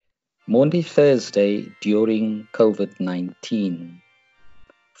Maundy Thursday during COVID-19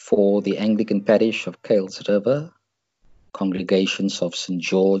 for the Anglican Parish of Kales River, congregations of St.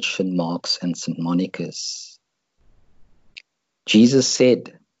 George, St. Mark's and St. Monica's. Jesus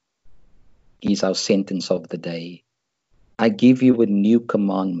said, is our sentence of the day, I give you a new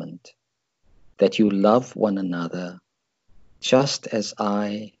commandment, that you love one another just as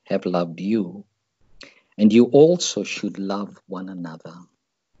I have loved you, and you also should love one another.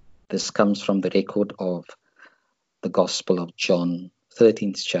 This comes from the record of the Gospel of John,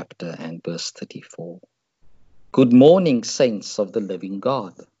 13th chapter and verse 34. Good morning, saints of the living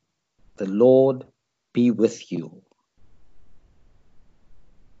God. The Lord be with you.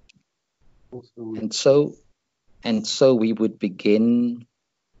 And so we would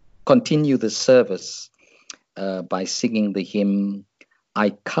continue the service by singing the hymn, I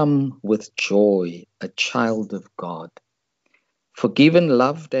come with joy, a child of God, forgiven,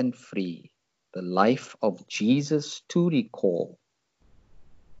 loved and free, the life of Jesus to recall,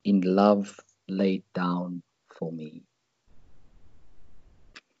 in love laid down for me.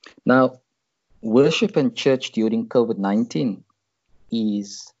 Now, worship and church during COVID-19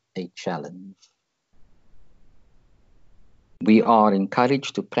 is a challenge. We are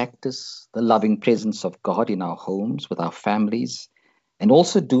encouraged to practice the loving presence of God in our homes, with our families, and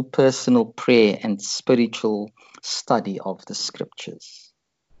also do personal prayer and spiritual study of the scriptures.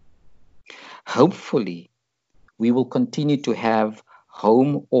 Hopefully, we will continue to have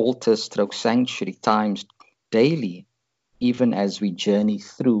home altar/sanctuary times daily, even as we journey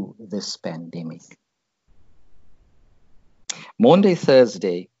through this pandemic. Maundy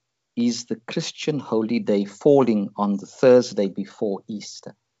Thursday is the Christian holy day falling on the Thursday before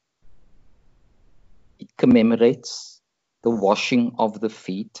Easter. It commemorates the washing of the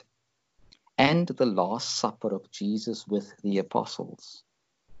feet and the Last Supper of Jesus with the apostles,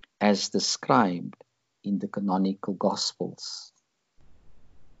 as described in the canonical Gospels.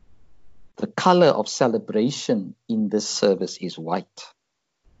 The color of celebration in this service is white,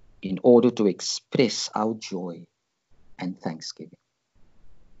 in order to express our joy and thanksgiving.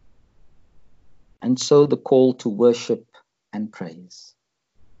 And so the call to worship and praise.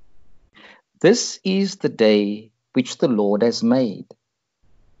 This is the day which the Lord has made.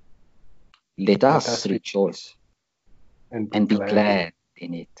 Let us rejoice and be glad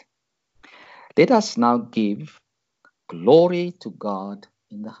in it. Let us now give glory to God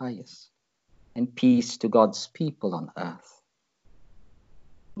in the highest, and peace to God's people on earth.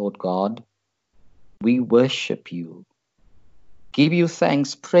 Lord God, we worship you, give you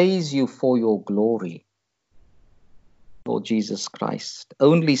thanks, praise you for your glory. Lord Jesus Christ,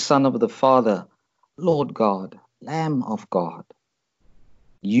 only Son of the Father, Lord God, Lamb of God,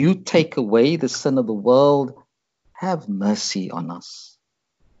 you take away the sin of the world, have mercy on us.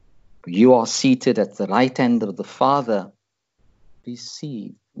 You are seated at the right hand of the Father,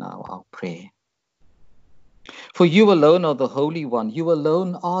 receive now our prayer. For you alone are the Holy One, you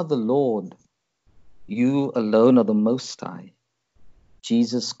alone are the Lord, you alone are the Most High,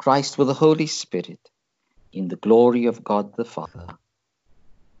 Jesus Christ with the Holy Spirit, in the glory of God the Father.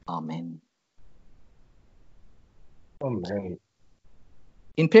 Amen. Amen.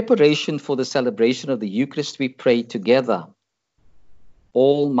 In preparation for the celebration of the Eucharist, we pray together.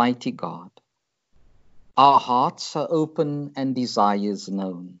 Almighty God, our hearts are open and desires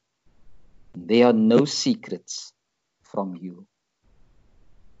known. There are no secrets from you.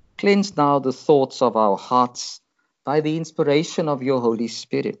 Cleanse now the thoughts of our hearts by the inspiration of your Holy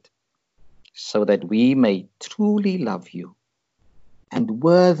Spirit, so that we may truly love you and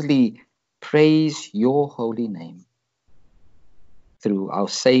worthily praise your holy name. Through our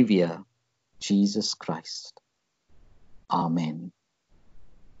Savior, Jesus Christ. Amen.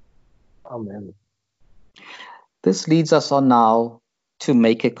 Amen. This leads us on now to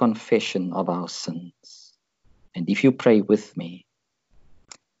make a confession of our sins. And if you pray with me,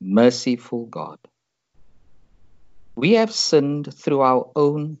 merciful God, we have sinned through our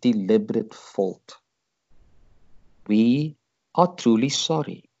own deliberate fault. We are truly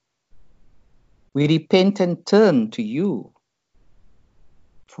sorry. We repent and turn to you.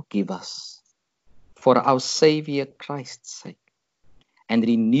 Forgive us for our Savior Christ's sake, and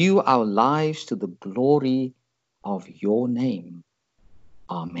renew our lives to the glory of your name.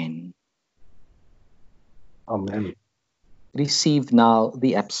 Amen. Amen. Receive now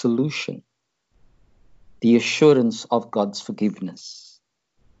the absolution, the assurance of God's forgiveness.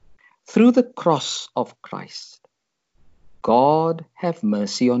 Through the cross of Christ, God have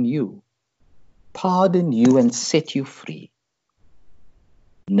mercy on you, pardon you and set you free.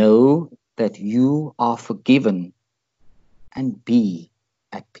 Know that you are forgiven and be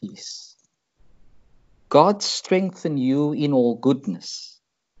at peace. God strengthen you in all goodness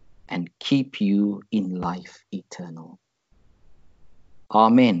and keep you in life eternal.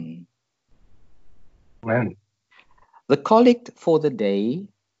 Amen. Amen. The collect for the day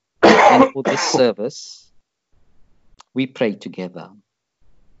and for this service, we pray together.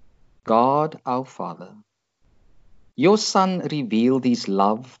 God, our Father, your Son revealed his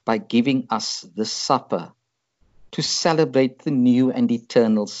love by giving us this supper to celebrate the new and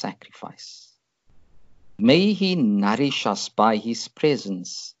eternal sacrifice. May he nourish us by his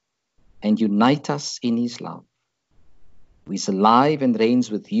presence and unite us in his love, who is alive and reigns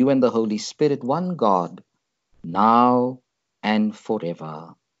with you and the Holy Spirit, one God, now and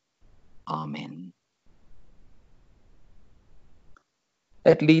forever. Amen.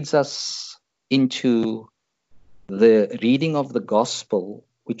 That leads us into the reading of the Gospel,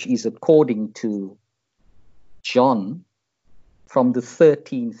 which is according to John from the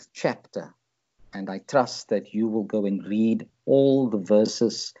 13th chapter. And I trust that you will go and read all the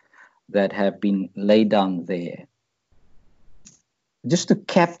verses that have been laid down there. Just to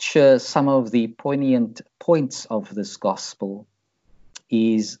capture some of the poignant points of this Gospel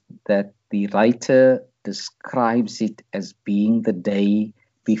is that the writer describes it as being the day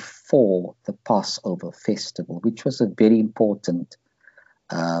before the Passover festival, which was a very important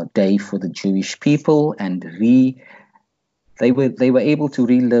day for the Jewish people, and they were able to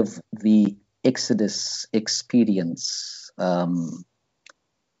relive the Exodus experience and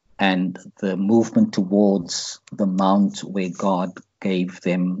the movement towards the mount where God gave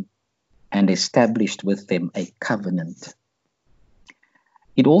them and established with them a covenant.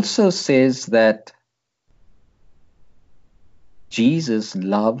 It also says that Jesus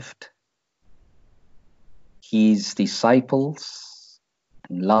loved his disciples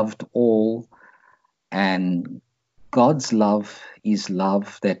and loved all, and God's love is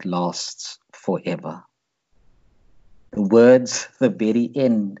love that lasts forever. The words, the very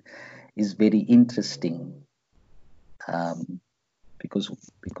end, is very interesting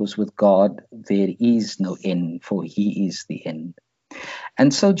because with God there is no end, for he is the end.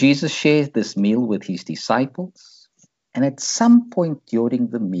 And so Jesus shared this meal with his disciples, and at some point during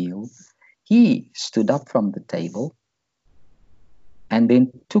the meal, he stood up from the table and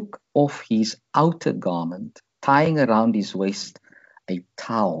then took off his outer garment, tying around his waist a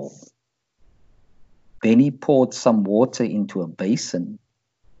towel. Then he poured some water into a basin,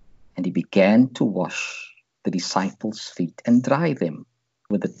 and he began to wash the disciples' feet and dry them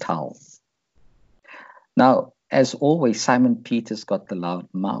with a towel. Now, as always, Simon Peter's got the loud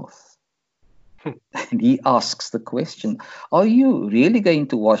mouth. And he asks the question, "Are you really going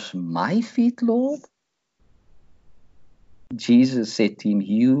to wash my feet, Lord?" Jesus said to him,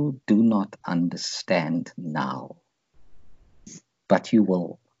 "You do not understand now, but you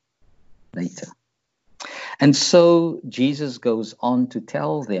will later." And so Jesus goes on to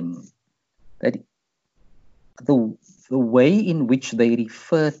tell them that the way in which they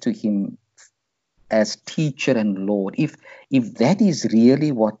refer to him as teacher and Lord, if that is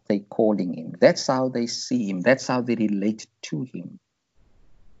really what they're calling him, that's how they see him, that's how they relate to him,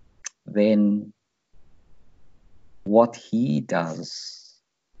 then what he does,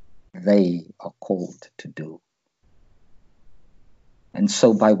 they are called to do. And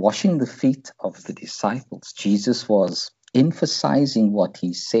so by washing the feet of the disciples, Jesus was emphasizing what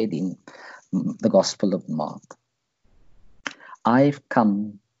he said in the Gospel of Mark. I've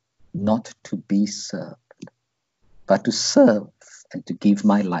come not to be served, but to serve and to give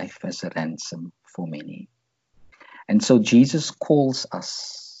my life as a ransom for many. And so Jesus calls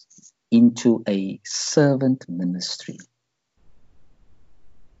us into a servant ministry.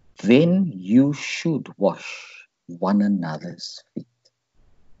 Then you should wash one another's feet.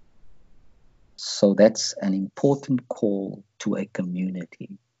 So that's an important call to a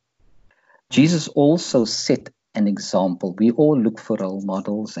community. Jesus also set an example. We all look for role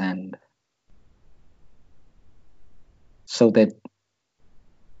models, and so that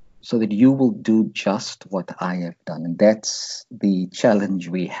you will do just what I have done. And that's the challenge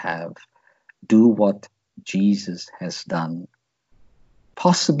we have. Do what Jesus has done,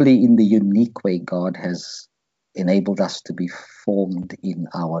 possibly in the unique way God has enabled us to be formed in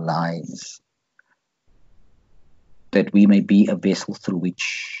our lives, that we may be a vessel through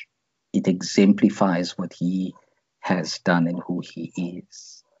which it exemplifies what he has done and who he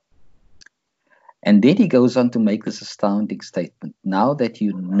is. And then he goes on to make this astounding statement. Now that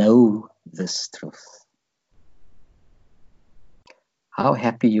you know this truth, how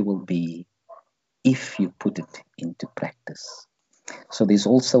happy you will be if you put it into practice. So there's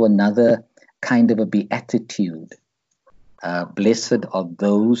also another kind of a beatitude Blessed are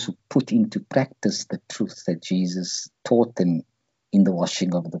those who put into practice the truth that Jesus taught them in the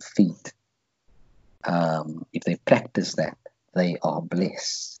washing of the feet. If they practice that, they are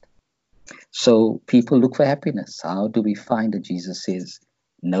blessed. So people look for happiness. How do we find it? Jesus says,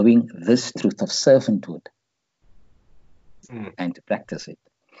 knowing this truth of servanthood and to practice it.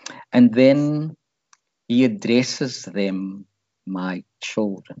 And then he addresses them, my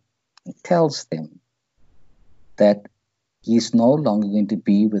children, and tells them that he is no longer going to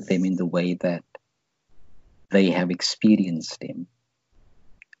be with them in the way that they have experienced him.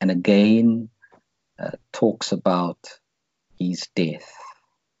 And again, talks about his death.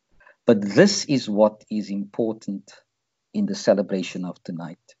 But this is what is important in the celebration of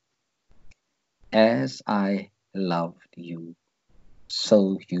tonight. As I loved you,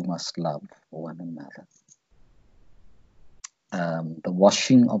 so you must love one another. The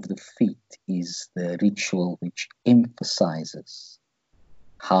washing of the feet is the ritual which emphasizes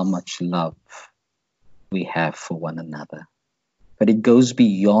how much love we have for one another. But it goes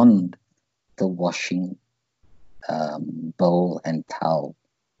beyond the washing bowl and towel.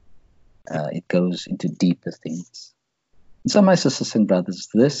 It goes into deeper things. So, my sisters and brothers,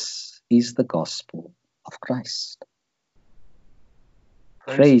 this is the gospel of Christ.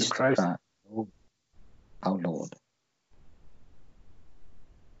 Praise to Christ, our Lord.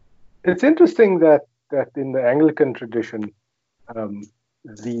 It's interesting that in the Anglican tradition,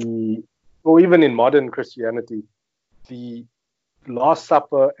 or even in modern Christianity, the Last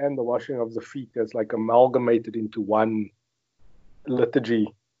Supper and the washing of the feet is like amalgamated into one liturgy.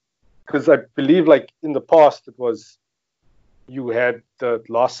 Because I believe, like in the past, it was you had the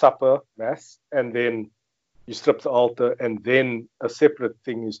Last Supper Mass, and then you strip the altar, and then a separate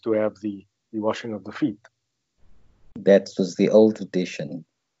thing is to have the washing of the feet. That was the old tradition.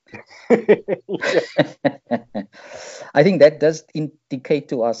 I think that does indicate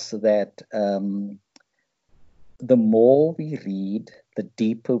to us that the more we read, the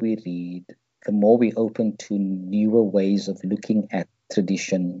deeper we read, the more we open to newer ways of looking at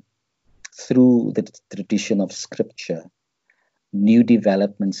tradition through the tradition of Scripture. New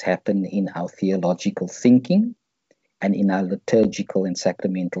developments happen in our theological thinking and in our liturgical and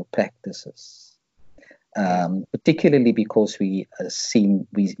sacramental practices. Particularly because we're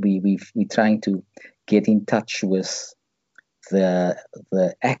trying to get in touch with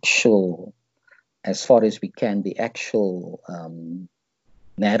the actual, as far as we can, the actual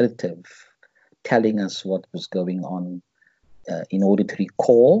narrative telling us what was going on, in order to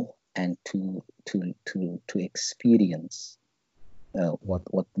recall and to experience what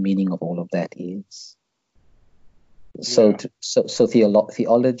the meaning of all of that is. So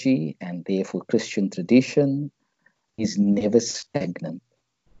theology and therefore Christian tradition is never stagnant.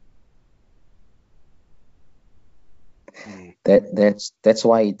 That's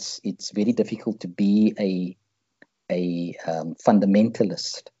why it's very difficult to be a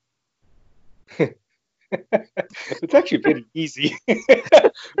fundamentalist. It's actually very easy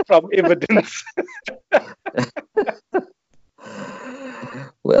from evidence.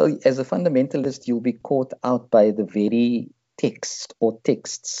 Well, as a fundamentalist, you'll be caught out by the very text or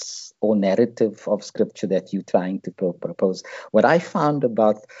texts or narrative of Scripture that you're trying to propose. What I found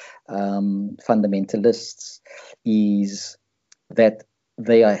about fundamentalists is that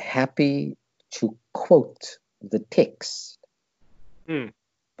they are happy to quote the text,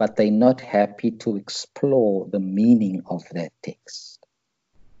 but they're not happy to explore the meaning of that text.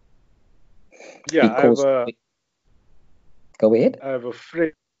 Yeah, go ahead. I have a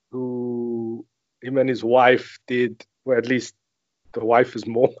friend who, him and his wife did, or at least the wife is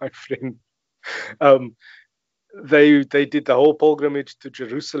more my friend. They did the whole pilgrimage to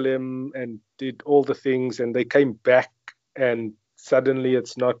Jerusalem and did all the things, and they came back, and suddenly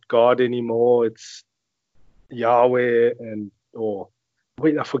it's not God anymore, it's Yahweh,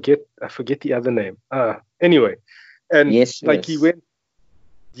 wait, I forget the other name. Anyway, and yes. He went,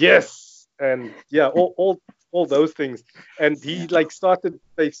 yes, and yeah, all those things. And he they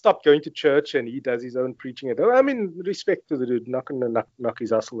stopped going to church, and he does his own preaching at home. I mean, respect to the dude, not going to knock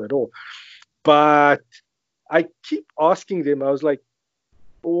his hustle at all. But I keep asking them, I was like,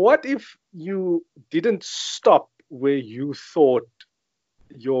 what if you didn't stop where you thought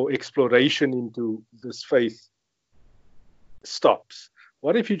your exploration into this faith stops?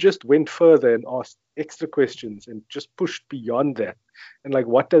 What if you just went further and asked extra questions and just pushed beyond that? And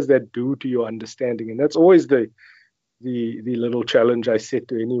what does that do to your understanding? And that's always the little challenge I set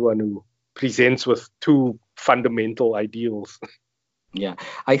to anyone who presents with two fundamental ideals. Yeah,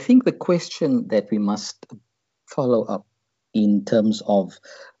 I think the question that we must follow up in terms of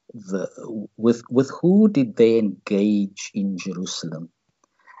with who did they engage in Jerusalem?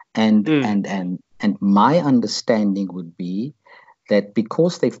 And my understanding would be that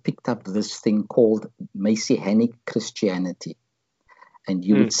because they've picked up this thing called Messianic Christianity, and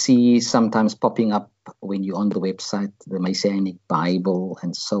you would see sometimes popping up when you're on the website, the Messianic Bible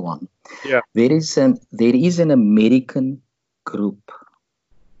and so on. Yeah. There is an American group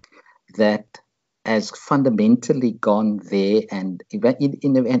that has fundamentally gone there and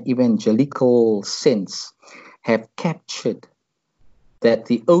in an evangelical sense have captured that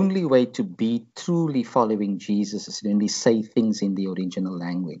the only way to be truly following Jesus is to only say things in the original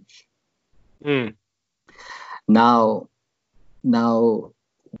language. Now,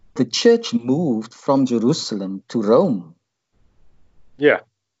 the church moved from Jerusalem to Rome. Yeah.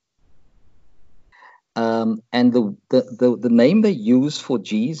 And the name they use for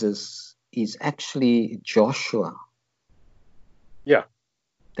Jesus is actually Joshua. Yeah.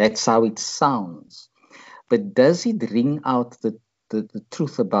 That's how it sounds. But does it ring out the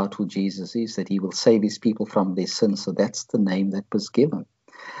truth about who Jesus is, that he will save his people from their sins? So that's the name that was given.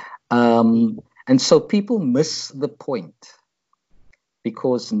 And so people miss the point,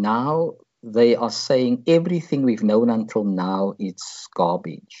 because now they are saying everything we've known until now is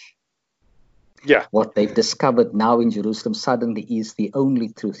garbage. Yeah. What they've discovered now in Jerusalem suddenly is the only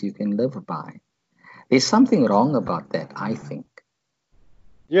truth you can live by. There's something wrong about that, I think.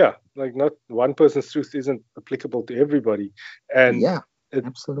 Yeah, like not one person's truth isn't applicable to everybody. And yeah,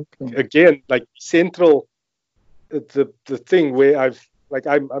 absolutely. Again, like central, the thing where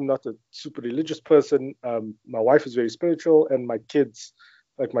I'm not a super religious person. My wife is very spiritual, and my kids,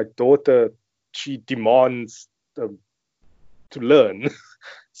 like my daughter, she demands to learn.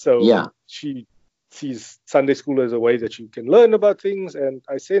 So she sees Sunday school as a way that she can learn about things, and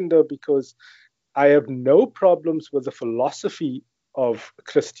I send her because I have no problems with the philosophy of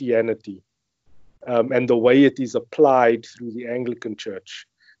Christianity and the way it is applied through the Anglican Church,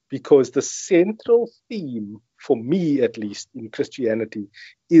 because the central theme, for me at least, in Christianity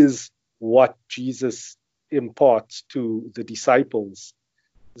is what Jesus imparts to the disciples.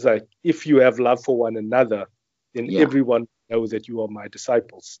 It's like, if you have love for one another, then everyone knows that you are my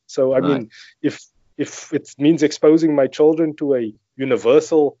disciples. So, I mean, if it means exposing my children to a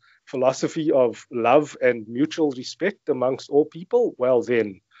universal philosophy of love and mutual respect amongst all people, well,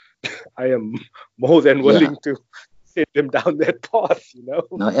 then I am more than willing to send them down that path, you know.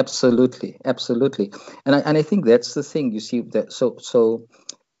 No, absolutely, and I think that's the thing. You see that so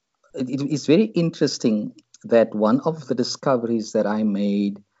it's very interesting that one of the discoveries that I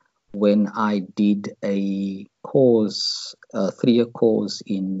made when I did a course, a 3-year course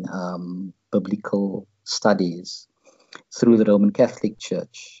in biblical studies through the Roman Catholic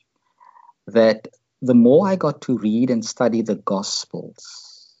Church, that the more I got to read and study the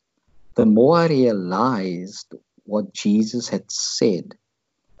Gospels, the more I realized what Jesus had said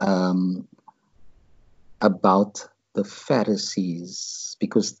about the Pharisees,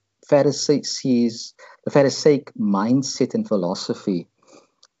 because the Pharisaic mindset and philosophy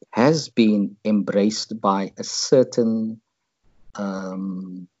has been embraced by a certain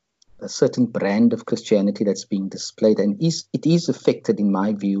brand of Christianity that's being displayed, and it is affected, in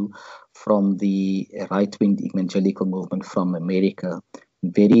my view, from the right-wing evangelical movement from America,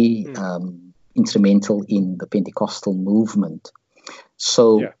 very instrumental in the Pentecostal movement.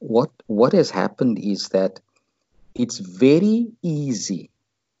 So what has happened is that it's very easy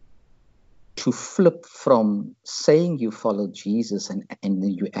to flip from saying you follow Jesus and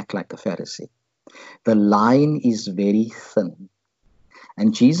then you act like a Pharisee. The line is very thin.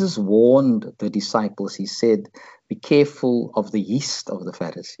 And Jesus warned the disciples. He said, be careful of the yeast of the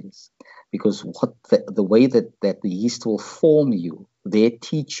Pharisees, because the way that the yeast will form you, their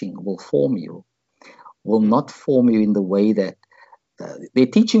teaching will form you, will not form you in the way that their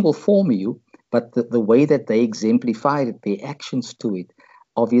teaching will form you, but the way that they exemplified it, their actions to it,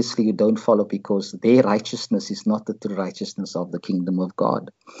 obviously you don't follow, because their righteousness is not the true righteousness of the kingdom of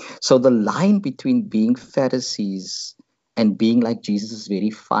God. So the line between being Pharisees and being like Jesus is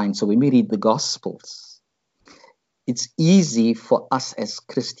very fine. So when we read the Gospels, it's easy for us as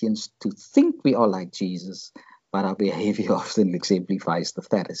Christians to think we are like Jesus, but our behavior often exemplifies the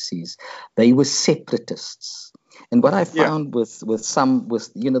Pharisees. They were separatists. And what I found with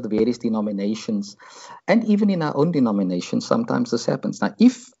the various denominations, and even in our own denomination, sometimes this happens. Now,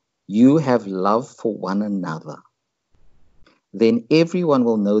 if you have love for one another, then everyone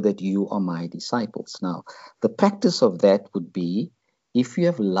will know that you are my disciples. Now, the practice of that would be, if you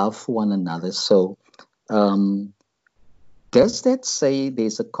have love for one another, so does that say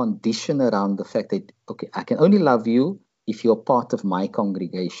there's a condition around the fact that, okay, I can only love you if you're part of my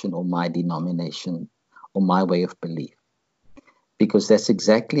congregation or my denomination or my way of belief. Because that's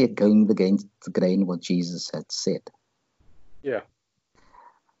exactly going against the grain what Jesus had said. Yeah.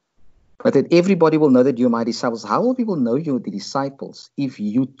 But that everybody will know that you're my disciples. How will people know you're the disciples if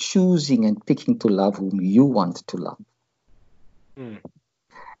you're choosing and picking to love whom you want to love?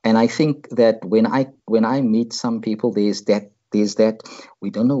 And I think that when I meet some people, there's that we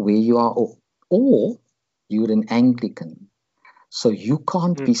don't know where you are, or you're an Anglican, so you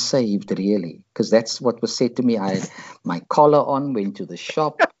can't be saved really, because that's what was said to me. I had my collar on, went to the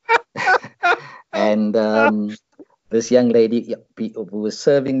shop, and this young lady who was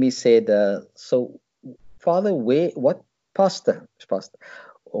serving me said, "So, Father, pastor,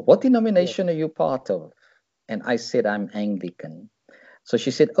 what denomination are you part of?" And I said, "I'm Anglican." So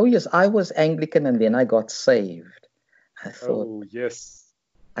she said, "Oh yes, I was Anglican and then I got saved." I thought, oh yes.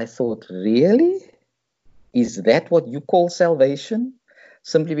 I thought, really? Is that what you call salvation?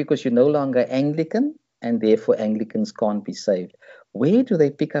 Simply because you're no longer Anglican and therefore Anglicans can't be saved. Where do they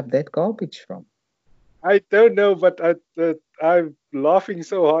pick up that garbage from? I don't know, but I'm laughing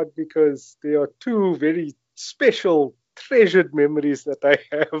so hard because there are two very special, treasured memories that I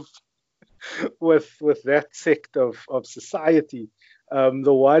have with that sect of society.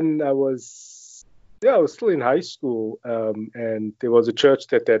 The one I was still in high school, and there was a church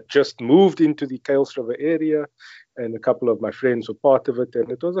that had just moved into the Kuils River area, and a couple of my friends were part of it, and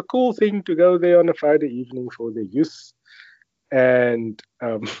it was a cool thing to go there on a Friday evening for the youth. And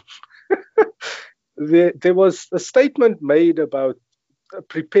there was a statement made about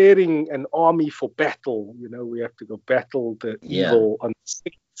preparing an army for battle. You know, we have to go battle the evil on the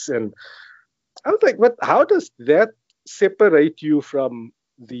streets. And I was like, but how does that separate you from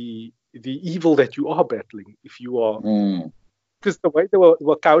the evil that you are battling? If you are, because the way they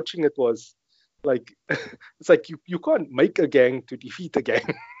were couching it was like, it's like you can't make a gang to defeat a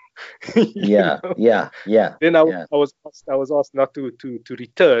gang. Yeah. Then I was asked not to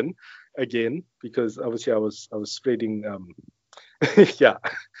return again, because obviously I was spreading yeah.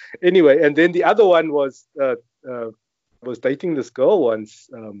 Anyway, and then the other one was was dating this girl once,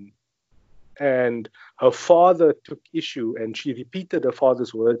 and her father took issue, and she repeated her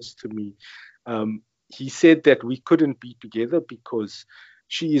father's words to me. He said that we couldn't be together because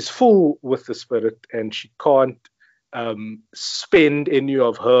she is full with the Spirit and she can't spend any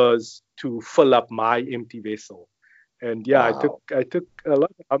of hers to fill up my empty vessel. And I took a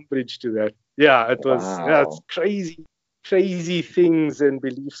lot of umbrage to that. Yeah, it was it's crazy things and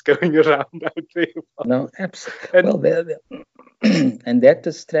beliefs going around out there. No, absolutely. And that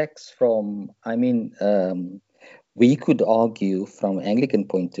distracts from, we could argue from Anglican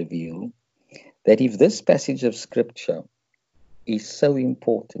point of view that if this passage of scripture is so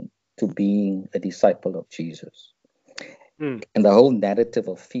important to being a disciple of Jesus, and the whole narrative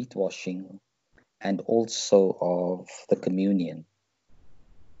of feet washing and also of the communion,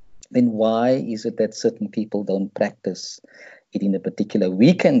 then why is it that certain people don't practice it in a particular?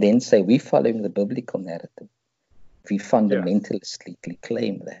 We can then say we're following the biblical narrative. We fundamentalistically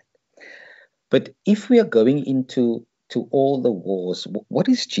claim that. But if we are going into all the wars, what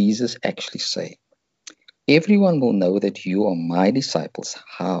does Jesus actually say? Everyone will know that you are my disciples.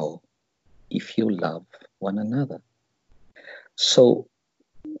 How? If you love one another. So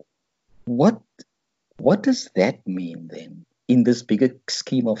what does that mean then in this bigger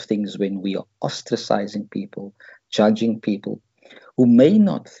scheme of things, when we are ostracizing people, judging people who may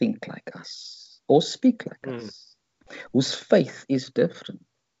not think like us or speak like us, whose faith is different?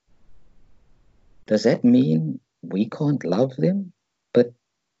 Does that mean we can't love them? But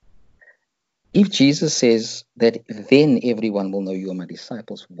if Jesus says that then everyone will know you are my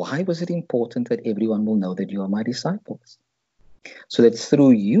disciples, why was it important that everyone will know that you are my disciples? So that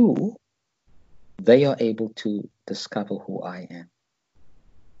through you, they are able to discover who I am.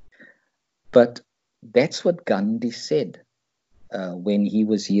 But that's what Gandhi said when he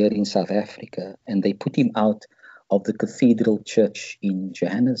was here in South Africa, and they put him out of the cathedral church in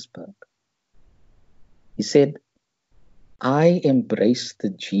Johannesburg. He said, I embrace the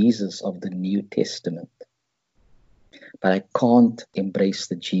Jesus of the New Testament, but I can't embrace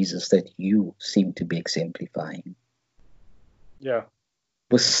the Jesus that you seem to be exemplifying. Yeah.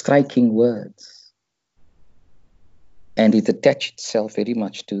 With striking words. And it attached itself very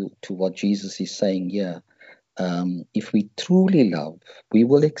much to what Jesus is saying here. If we truly love, we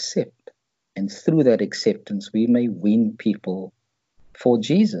will accept. And through that acceptance, we may win people for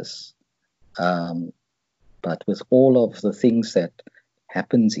Jesus. But with all of the things that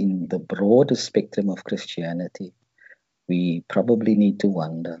happens in the broader spectrum of Christianity, we probably need to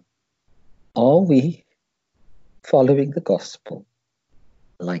wonder, are we following the gospel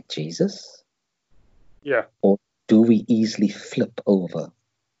like Jesus? Yeah. Or do we easily flip over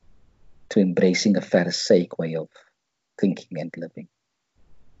to embracing a Pharisaic way of thinking and living?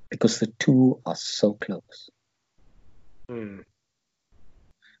 Because the two are so close. The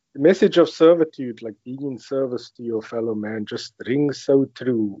message of servitude, like being in service to your fellow man, just rings so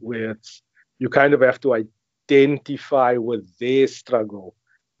true, where you kind of have to identify with their struggle,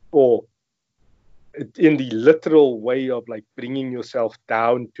 or in the literal way of like bringing yourself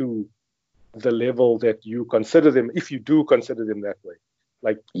down to the level that you consider them, if you do consider them that way.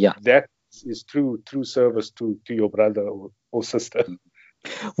 Like, that is true service to your brother or sister.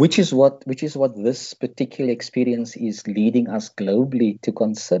 Which is what this particular experience is leading us globally to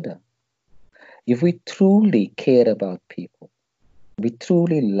consider. If we truly care about people, we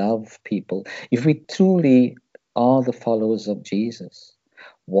truly love people, if we truly are the followers of Jesus,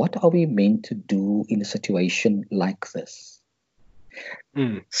 what are we meant to do in a situation like this?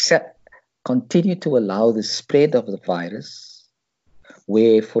 Continue to allow the spread of the virus,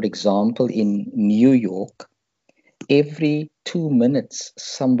 where, for example, in New York, every 2 minutes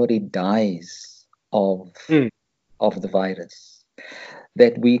somebody dies of the virus,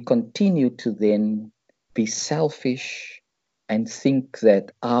 that we continue to then be selfish and think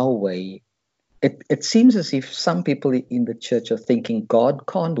that our way, it seems as if some people in the church are thinking God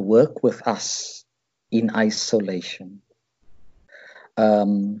can't work with us in isolation.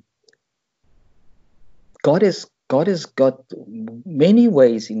 God has got many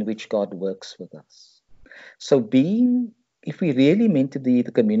ways in which God works with us. So if we really meant to be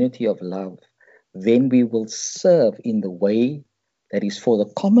the community of love, then we will serve in the way that is for the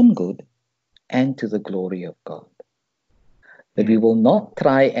common good and to the glory of God. That we will not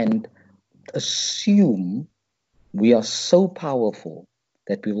try and assume we are so powerful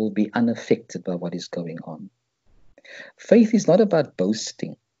that we will be unaffected by what is going on. Faith is not about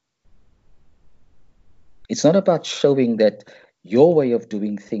boasting. It's not about showing that your way of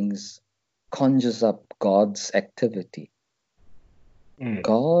doing things conjures up God's activity.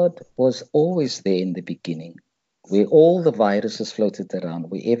 God was always there in the beginning, where all the viruses floated around,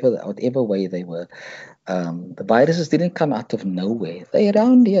 whatever way they were. The viruses didn't come out of nowhere. They're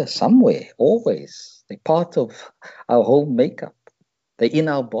around here somewhere, always. They're part of our whole makeup. They're in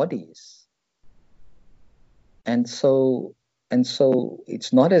our bodies. And so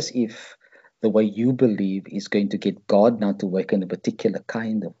it's not as if the way you believe is going to get God now to work in a particular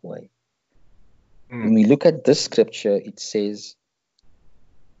kind of way. When we look at this scripture, it says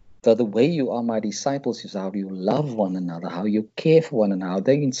that the way you are my disciples is how you love one another, how you care for one another, how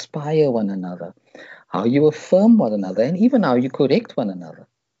they inspire one another, how you affirm one another, and even how you correct one another.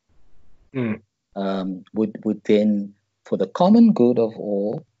 Would then, for the common good of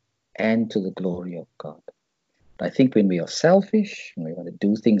all and to the glory of God. I think when we are selfish, when we want to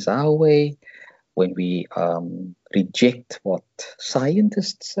do things our way, when we reject what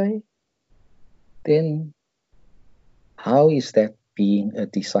scientists say, then how is that being a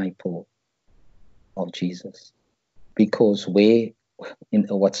disciple of Jesus? Because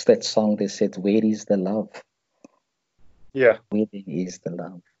what's that song they said, where is the love? Yeah. Where is the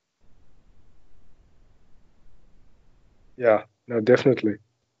love? Yeah, no, definitely.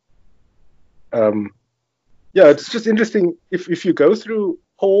 Yeah, it's just interesting if you go through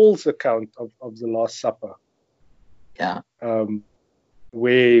Paul's account of the Last Supper. Yeah.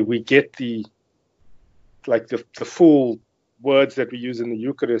 Where we get the full words that we use in the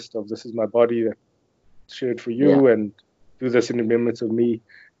Eucharist of this is my body that's shared for you, and do this in remembrance of me.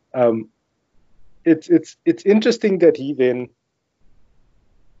 It's interesting that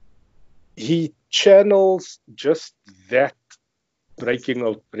he channels just that breaking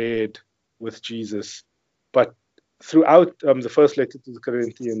of bread with Jesus, but throughout the first letter to the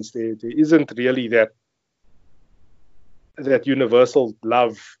Corinthians, there isn't really that universal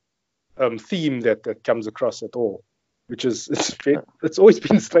love theme that comes across at all, which is it's always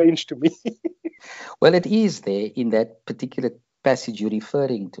been strange to me. Well, it is there in that particular passage you're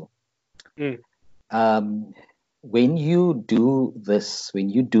referring to. When you do this, when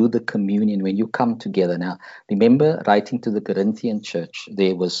you do the communion, when you come together. Now, remember, writing to the Corinthian church,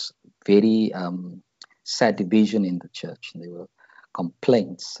 there was very sad division in the church. There were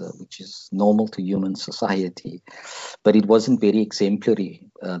complaints, which is normal to human society, but it wasn't very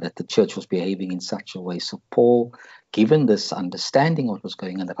exemplary that the church was behaving in such a way. So Paul, given this understanding of what was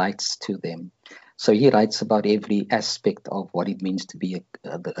going on, writes to them. So he writes about every aspect of what it means to be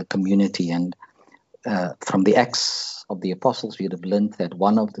a community. And from the Acts of the Apostles, we have learned that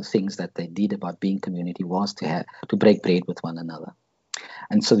one of the things that they did about being community was to break bread with one another.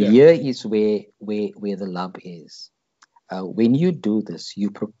 And so here is where the love is. When you do this,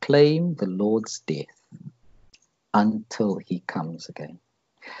 you proclaim the Lord's death until he comes again.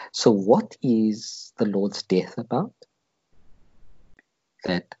 So what is the Lord's death about?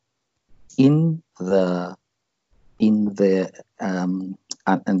 That in the and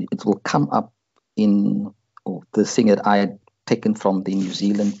it will come up in the thing that I had taken from the New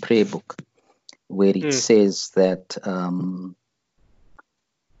Zealand prayer book, where it says that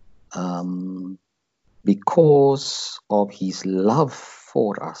because of his love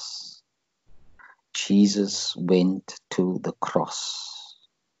for us, Jesus went to the cross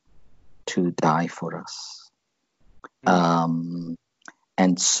to die for us. And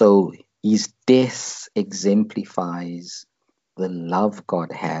so his death exemplifies the love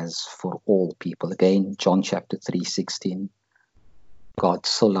God has for all people. Again, John chapter 3:16. God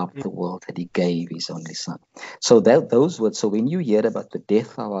so loved the world that he gave his only son. So those words, so when you hear about the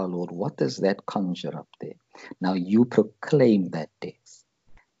death of our Lord, what does that conjure up there? Now you proclaim that death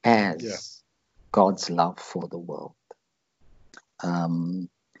as God's love for the world.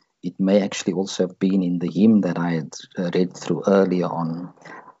 It may actually also have been in the hymn that I had read through earlier on.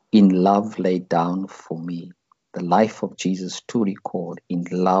 In love laid down for me, the life of Jesus to record, in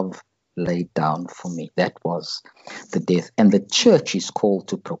love laid down for me. That was the death. And the church is called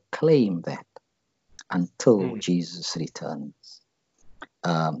to proclaim that until Jesus returns.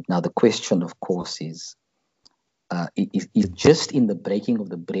 Now the question, of course, is just in the breaking of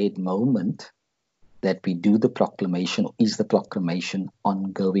the bread moment that we do the proclamation, or is the proclamation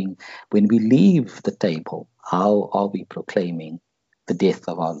ongoing? When we leave the table, how are we proclaiming the death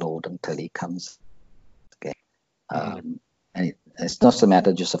of our Lord until he comes again? And it's not a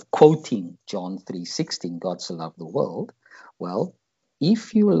matter just of quoting John 3:16, God so loved the world. Well,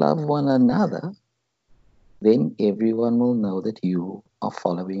 if you love one another, then everyone will know that you are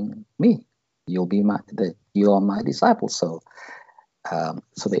following me. You are my disciples. So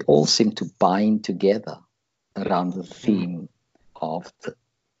they all seem to bind together around the theme of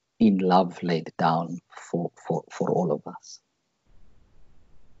in love laid down for all of us.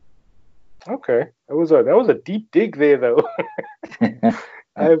 Okay, that was a deep dig there, though. And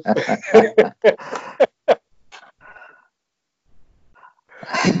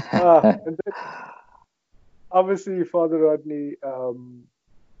then, obviously, Father Rodney,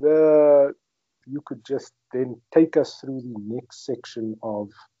 you could just then take us through the next section of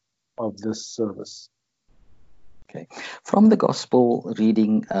this service. Okay, from the gospel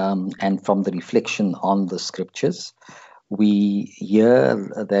reading and from the reflection on the scriptures, we hear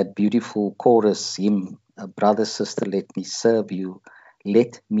that beautiful chorus hymn, brother, sister, let me serve you.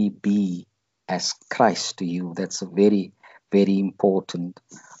 Let me be as Christ to you. That's a very, very important.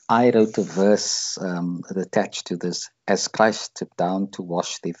 I wrote a verse attached to this. As Christ stepped down to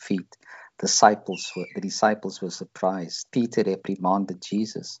wash their feet, the disciples were surprised. Peter reprimanded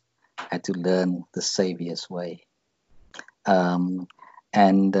Jesus, had to learn the Savior's way. And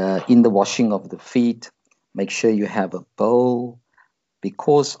in the washing of the feet, make sure you have a bowl.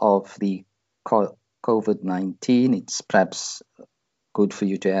 Because of the COVID-19, it's perhaps good for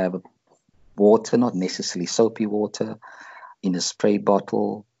you to have water, not necessarily soapy water, in a spray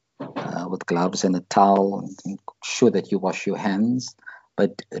bottle with gloves and a towel. And ensure that you wash your hands,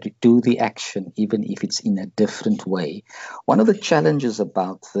 but do the action even if it's in a different way. One of the challenges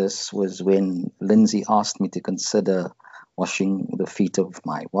about this was when Lindsay asked me to consider washing the feet of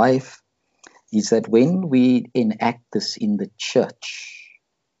my wife, is that when we enact this in the church,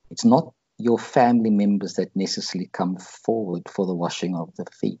 it's not your family members that necessarily come forward for the washing of the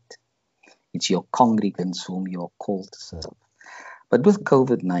feet. It's your congregants whom you're called to serve. But with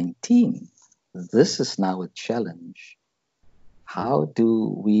COVID-19, this is now a challenge. How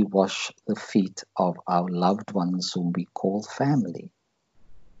do we wash the feet of our loved ones whom we call family?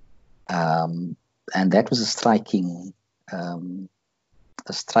 And that was a striking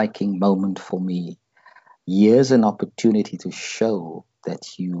moment for me. Here's an opportunity to show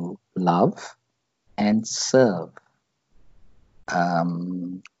that you love and serve.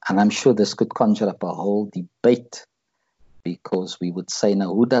 And I'm sure this could conjure up a whole debate, because we would say,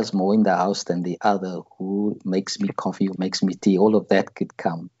 now, who does more in the house than the other? Who makes me coffee? Who makes me tea? All of that could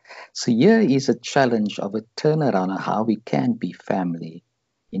come. So here is a challenge of a turnaround on how we can be family,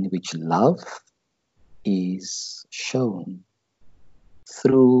 in which love is shown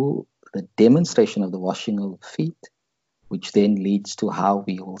through the demonstration of the washing of feet, which then leads to how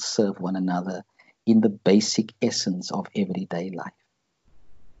we will serve one another in the basic essence of everyday life.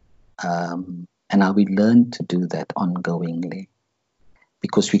 And how we learn to do that ongoingly,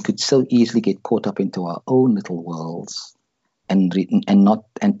 because we could so easily get caught up into our own little worlds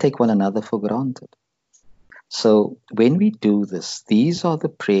and take one another for granted. So when we do this, these are the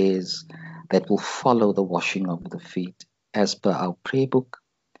prayers that will follow the washing of the feet. As per our prayer book,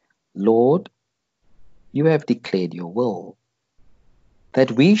 Lord, you have declared your will,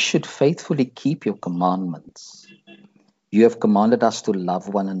 that we should faithfully keep your commandments. You have commanded us to love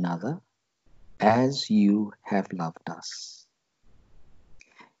one another as you have loved us.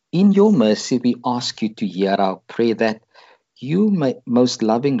 In your mercy, we ask you to hear our prayer that you, most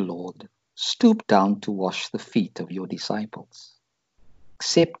loving Lord, stoop down to wash the feet of your disciples.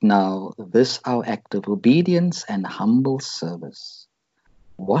 Accept now this our act of obedience and humble service.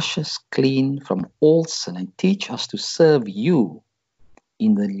 Wash us clean from all sin and teach us to serve you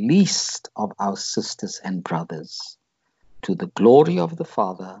in the least of our sisters and brothers, to the glory of the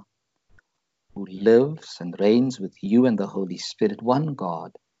Father, who lives and reigns with you and the Holy Spirit, one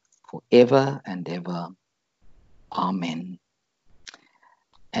God, forever and ever. Amen.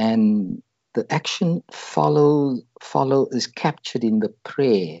 And the action is captured in the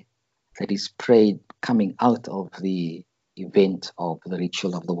prayer that is prayed coming out of the event of the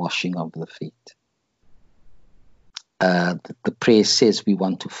ritual of the washing of the feet. The prayer says we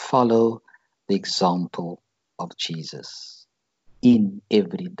want to follow the example of Jesus in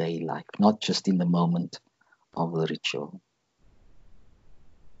everyday life, not just in the moment of the ritual.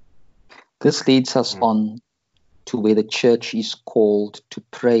 This leads us on to where the church is called to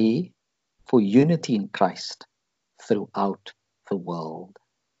pray for unity in Christ throughout the world.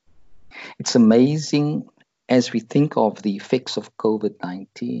 It's amazing as we think of the effects of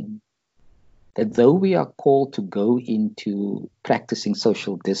COVID-19 that though we are called to go into practicing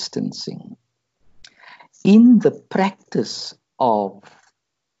social distancing, in the practice of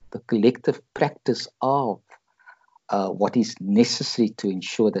the collective practice of what is necessary to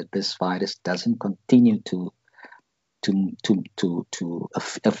ensure that this virus doesn't continue to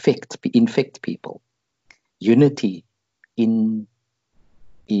infect people, unity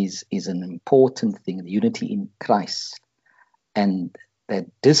is an important thing. Unity in Christ, and that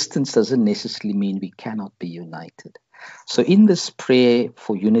distance doesn't necessarily mean we cannot be united. So in this prayer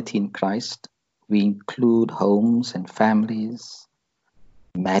for unity in Christ, we include homes and families,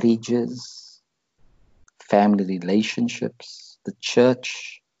 marriages, family relationships, the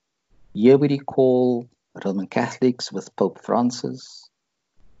church. Here we recall Roman Catholics with Pope Francis,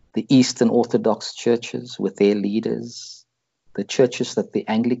 the Eastern Orthodox churches with their leaders, the churches that the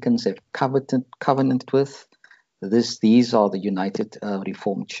Anglicans have covenant with. These are the United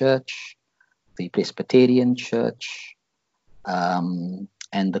Reformed Church, the Presbyterian Church, and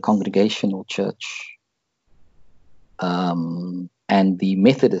the Congregational Church, and the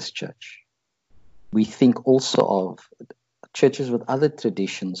Methodist Church. We think also of churches with other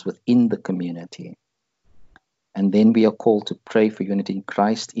traditions within the community. And then we are called to pray for unity in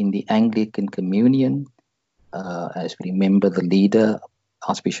Christ in the Anglican Communion, as we remember the leader,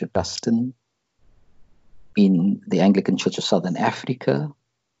 Archbishop Dustin, in the Anglican Church of Southern Africa,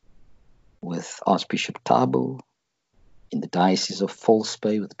 with Archbishop Thabo, in the Diocese of False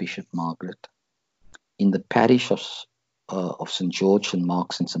Bay with Bishop Margaret, in the parish of St. George and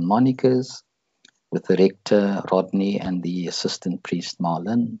Mark's and St. Monica's, with the rector Rodney and the assistant priest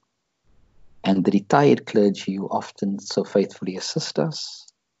Marlon, and the retired clergy who often so faithfully assist us.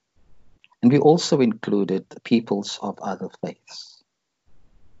 And we also included the peoples of other faiths.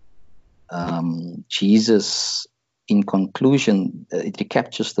 Jesus, in conclusion, it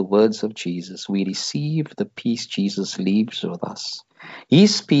recaptures the words of Jesus. We receive the peace Jesus leaves with us,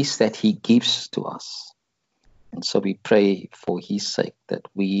 his peace that he gives to us. And so we pray for his sake that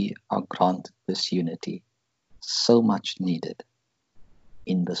we are granted this unity, so much needed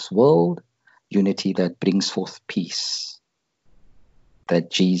in this world, unity that brings forth peace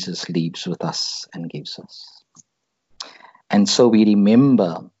that Jesus leaves with us and gives us. And so we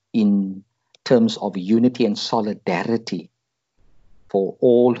remember in terms of unity and solidarity for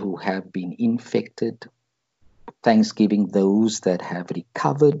all who have been infected, thanksgiving those that have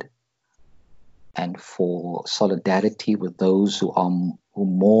recovered, and for solidarity with those who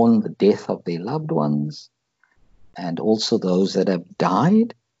mourn the death of their loved ones, and also those that have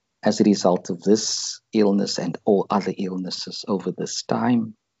died as a result of this illness and all other illnesses over this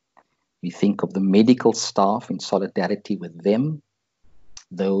time. We think of the medical staff in solidarity with them,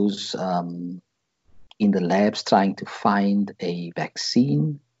 those in the labs trying to find a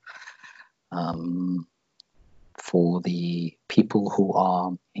vaccine, for the people who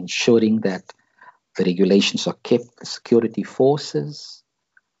are ensuring that the regulations are kept, the security forces,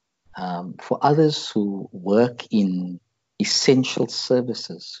 for others who work in essential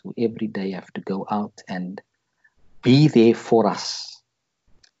services, who every day have to go out and be there for us.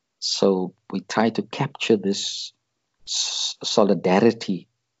 So we try to capture this solidarity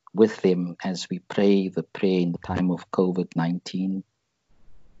with them as we pray the prayer in the time of COVID-19.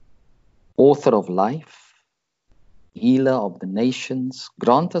 Author of life, healer of the nations,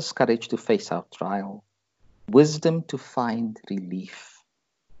 grant us courage to face our trial, wisdom to find relief,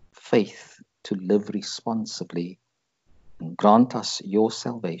 faith to live responsibly, and grant us your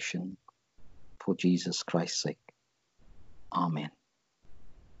salvation for Jesus Christ's sake. Amen.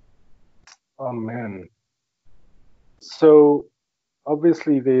 Amen. So,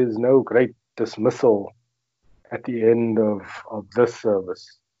 obviously, there is no great dismissal at the end of this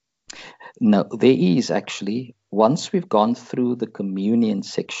service. No, there is actually. Once we've gone through the communion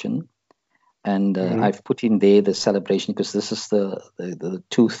section, and I've put in there the celebration, because this is the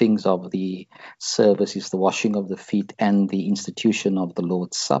two things of the service, is the washing of the feet and the institution of the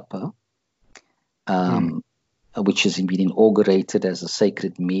Lord's Supper, which has been inaugurated as a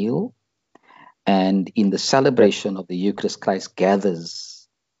sacred meal. And in the celebration of the Eucharist, Christ gathers,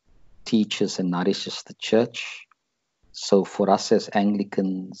 teaches, and nourishes the church. So for us as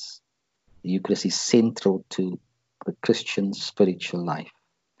Anglicans, the Eucharist is central to the Christian spiritual life.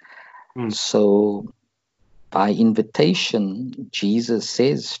 So by invitation, Jesus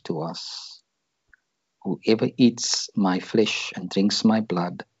says to us, whoever eats my flesh and drinks my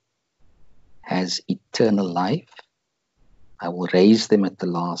blood has eternal life. I will raise them at the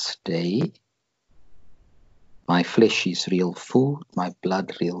last day. My flesh is real food, my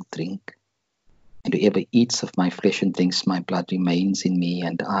blood real drink. And whoever eats of my flesh and drinks my blood remains in me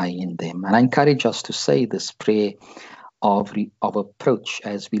and I in them. And I encourage us to say this prayer of approach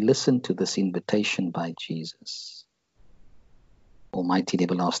as we listen to this invitation by Jesus. Almighty and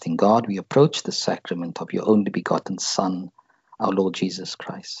everlasting God, we approach the sacrament of your only begotten Son, our Lord Jesus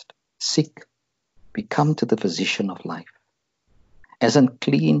Christ. Sick, we come to the physician of life. As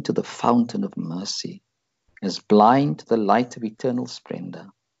unclean to the fountain of mercy, as blind to the light of eternal splendor,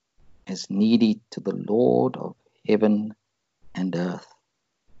 as needy to the Lord of heaven and earth,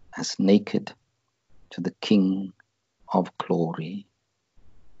 as naked to the King of glory.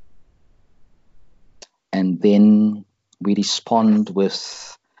 And then we respond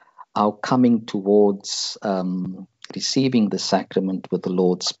with our coming towards receiving the sacrament with the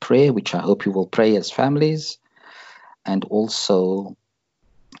Lord's Prayer, which I hope you will pray as families, and also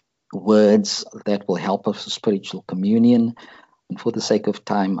words that will help us with spiritual communion. And for the sake of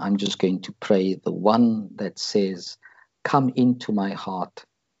time, I'm just going to pray the one that says, "Come into my heart,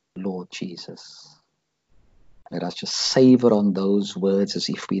 Lord Jesus." Let us just savor on those words as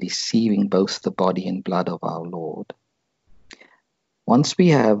if we're receiving both the body and blood of our Lord. Once we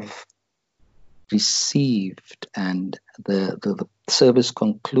have received and the service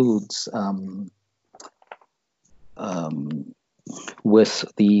concludes with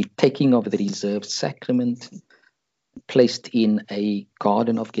the taking of the reserved sacrament, placed in a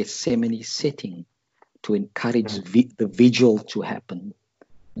Garden of Gethsemane setting to encourage the vigil to happen.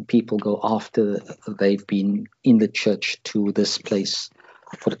 And people go after they've been in the church to this place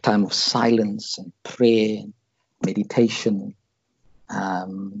for a time of silence and prayer, meditation,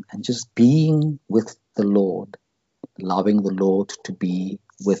 and just being with the Lord, allowing the Lord to be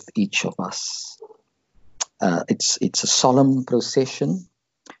with each of us. It's a solemn procession.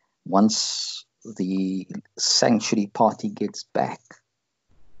 Once the sanctuary party gets back,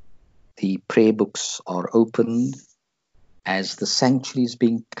 the prayer books are opened as the sanctuary is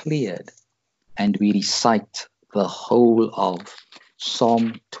being cleared, and we recite the whole of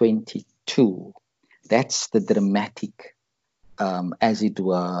Psalm 22. That's the dramatic, as it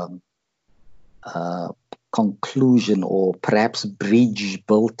were, conclusion or perhaps bridge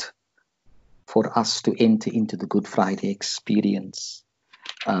built for us to enter into the Good Friday experience.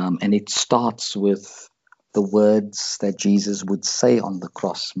 And it starts with the words that Jesus would say on the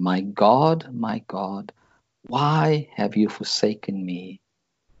cross, my God, why have you forsaken me?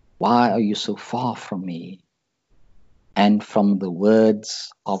 Why are you so far from me?" And from the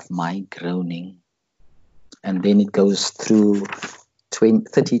words of my groaning. And then it goes through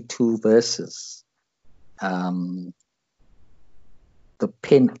 32 verses. The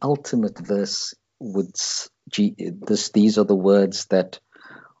penultimate verse these are the words that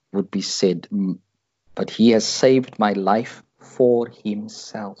would be said, "But he has saved my life for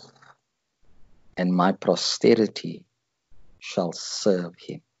himself, and my posterity shall serve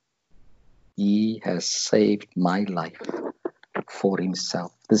him." He has saved my life for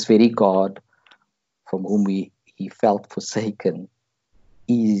himself. This very God from whom he felt forsaken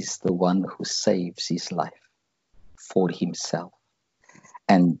is the one who saves his life for himself.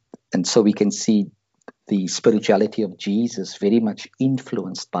 And so we can see the spirituality of Jesus very much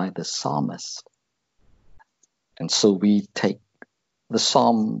influenced by the psalmist. And so we take the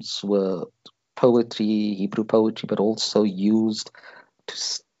Psalms were poetry, Hebrew poetry, but also used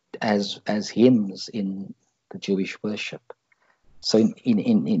as hymns in the Jewish worship. So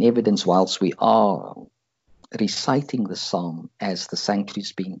in evidence, whilst we are reciting the psalm as the sanctuary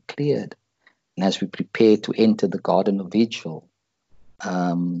is being cleared, and as we prepare to enter the Garden of Vigil,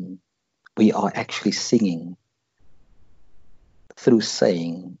 we are actually singing through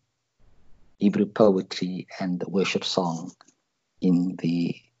saying Hebrew poetry and the worship song in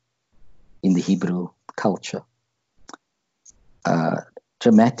the Hebrew culture.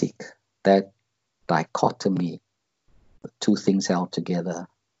 Dramatic, that dichotomy, the two things held together,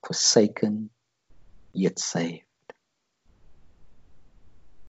 forsaken yet saved.